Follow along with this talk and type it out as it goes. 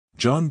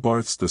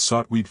Barth's The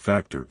Sot-Weed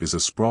Factor is a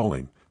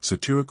sprawling,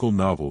 satirical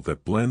novel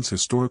that blends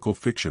historical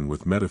fiction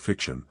with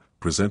metafiction,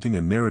 presenting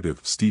a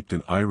narrative steeped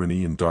in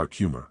irony and dark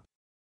humor.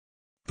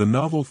 The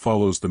novel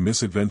follows the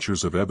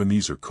misadventures of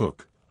Ebenezer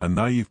Cooke, a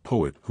naïve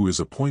poet who is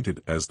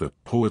appointed as the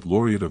Poet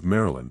Laureate of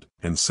Maryland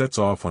and sets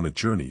off on a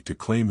journey to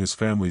claim his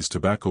family's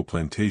tobacco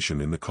plantation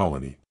in the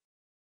colony.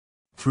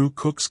 Through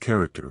Cooke's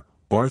character,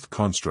 Barth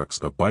constructs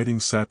a biting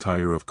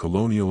satire of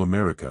colonial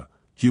America,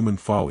 human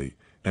folly,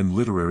 and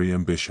literary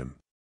ambition.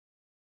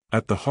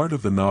 At the heart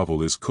of the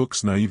novel is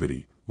Cooke's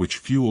naivety, which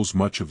fuels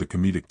much of the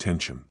comedic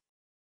tension.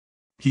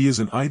 He is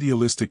an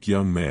idealistic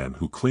young man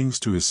who clings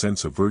to his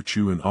sense of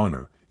virtue and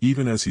honor,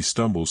 even as he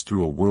stumbles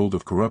through a world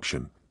of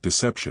corruption,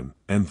 deception,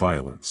 and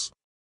violence.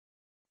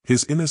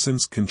 His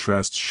innocence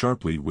contrasts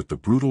sharply with the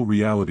brutal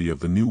reality of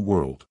the New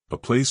World, a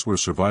place where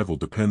survival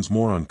depends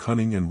more on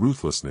cunning and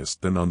ruthlessness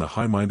than on the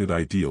high-minded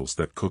ideals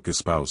that Cooke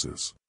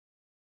espouses.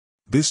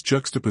 This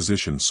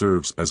juxtaposition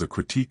serves as a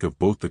critique of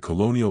both the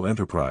colonial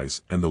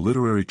enterprise and the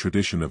literary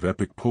tradition of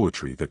epic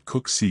poetry that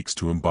Cooke seeks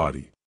to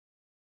embody.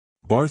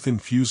 Barth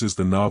infuses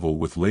the novel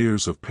with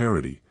layers of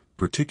parody,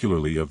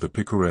 particularly of the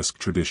picaresque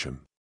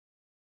tradition.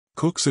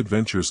 Cooke's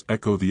adventures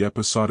echo the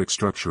episodic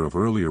structure of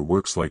earlier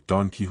works like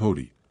Don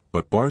Quixote,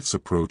 but Barth's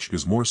approach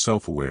is more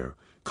self-aware,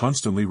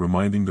 constantly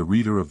reminding the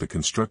reader of the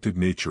constructed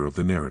nature of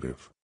the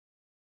narrative.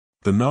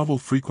 The novel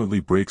frequently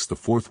breaks the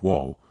fourth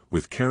wall,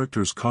 with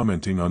characters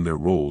commenting on their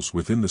roles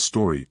within the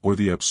story or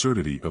the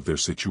absurdity of their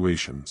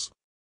situations.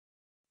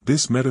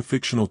 This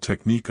metafictional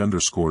technique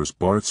underscores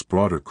Barth's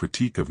broader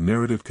critique of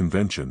narrative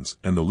conventions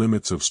and the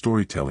limits of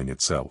storytelling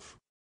itself.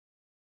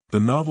 The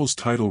novel's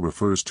title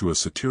refers to a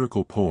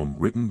satirical poem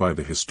written by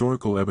the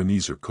historical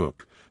Ebenezer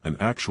Cooke, an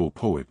actual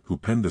poet who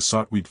penned the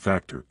Sot-Weed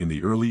Factor in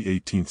the early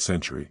 18th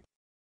century.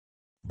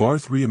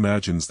 Barth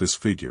reimagines this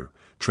figure,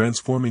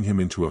 transforming him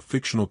into a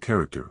fictional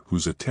character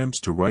whose attempts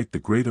to write the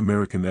great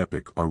American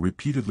epic are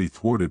repeatedly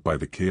thwarted by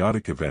the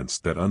chaotic events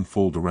that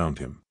unfold around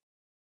him.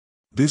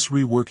 This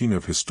reworking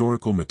of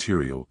historical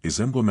material is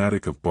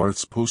emblematic of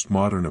Barth's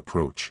postmodern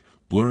approach,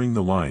 blurring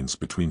the lines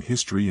between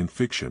history and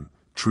fiction,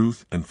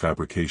 truth and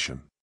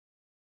fabrication.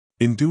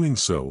 In doing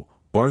so,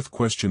 Barth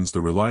questions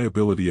the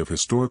reliability of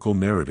historical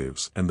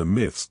narratives and the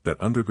myths that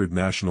undergird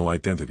national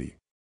identity.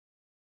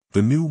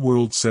 The New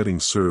World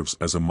setting serves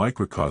as a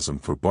microcosm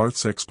for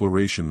Barth's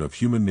exploration of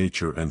human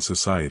nature and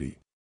society.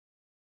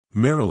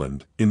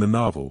 Maryland, in the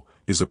novel,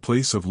 is a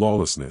place of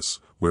lawlessness,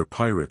 where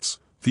pirates,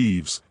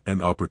 thieves,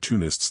 and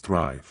opportunists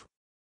thrive.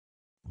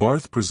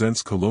 Barth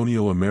presents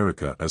colonial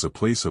America as a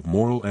place of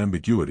moral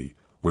ambiguity,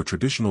 where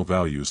traditional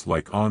values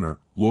like honor,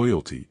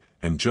 loyalty,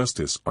 and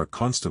justice are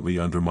constantly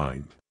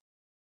undermined.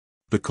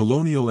 The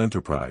colonial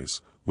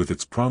enterprise, with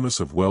its promise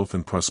of wealth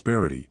and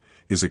prosperity,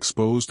 is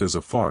exposed as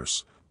a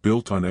farce,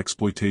 built on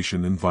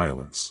exploitation and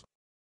violence.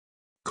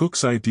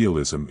 Cooke's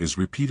idealism is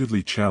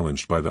repeatedly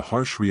challenged by the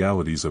harsh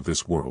realities of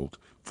this world,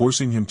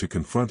 forcing him to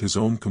confront his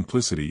own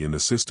complicity in a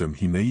system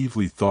he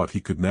naively thought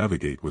he could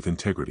navigate with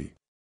integrity.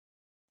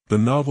 The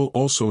novel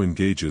also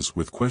engages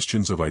with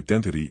questions of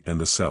identity and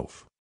the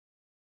self.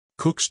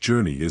 Cooke's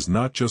journey is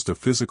not just a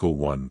physical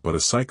one but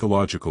a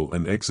psychological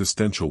and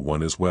existential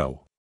one as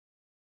well.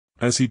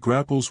 As he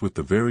grapples with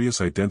the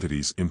various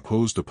identities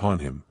imposed upon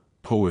him,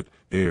 poet,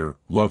 heir,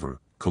 lover,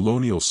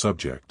 colonial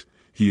subject,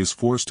 he is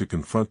forced to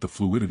confront the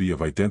fluidity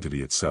of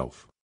identity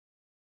itself.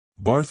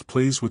 Barth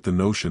plays with the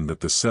notion that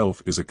the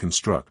self is a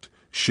construct,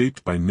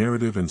 shaped by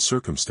narrative and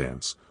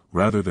circumstance,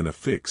 rather than a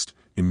fixed,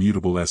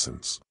 immutable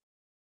essence.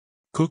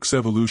 Cooke's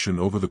evolution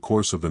over the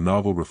course of the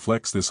novel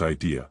reflects this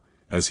idea,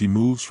 as he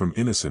moves from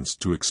innocence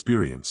to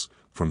experience,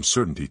 from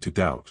certainty to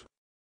doubt.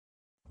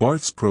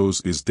 Barth's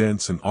prose is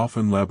dense and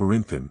often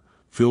labyrinthine,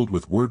 filled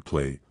with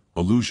wordplay,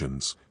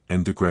 allusions,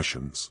 and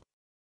digressions.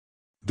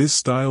 This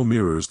style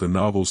mirrors the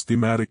novel's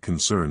thematic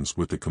concerns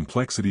with the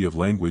complexity of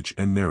language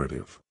and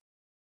narrative.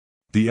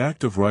 The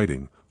act of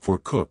writing, for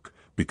Cooke,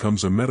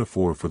 becomes a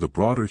metaphor for the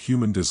broader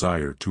human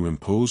desire to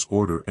impose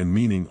order and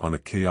meaning on a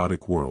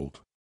chaotic world.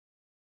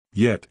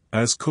 Yet,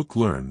 as Cooke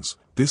learns,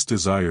 this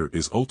desire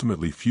is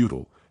ultimately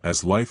futile,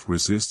 as life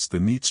resists the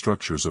neat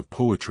structures of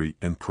poetry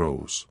and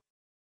prose.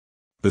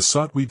 The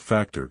Sot-Weed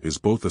Factor is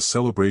both a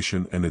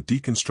celebration and a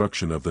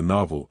deconstruction of the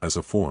novel as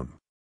a form.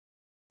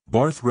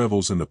 Barth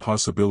revels in the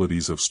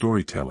possibilities of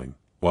storytelling,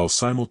 while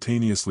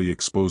simultaneously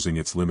exposing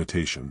its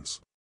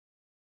limitations.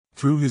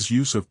 Through his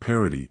use of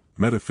parody,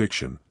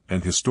 metafiction,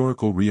 and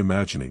historical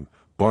reimagining,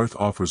 Barth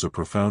offers a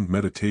profound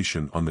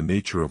meditation on the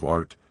nature of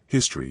art,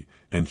 history,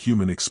 and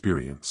human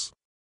experience.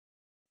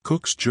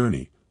 Cooke's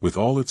journey, with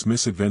all its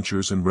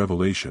misadventures and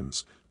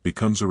revelations,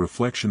 becomes a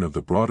reflection of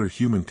the broader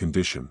human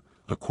condition,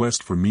 a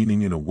quest for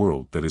meaning in a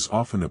world that is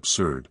often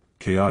absurd,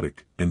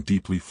 chaotic, and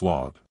deeply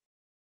flawed.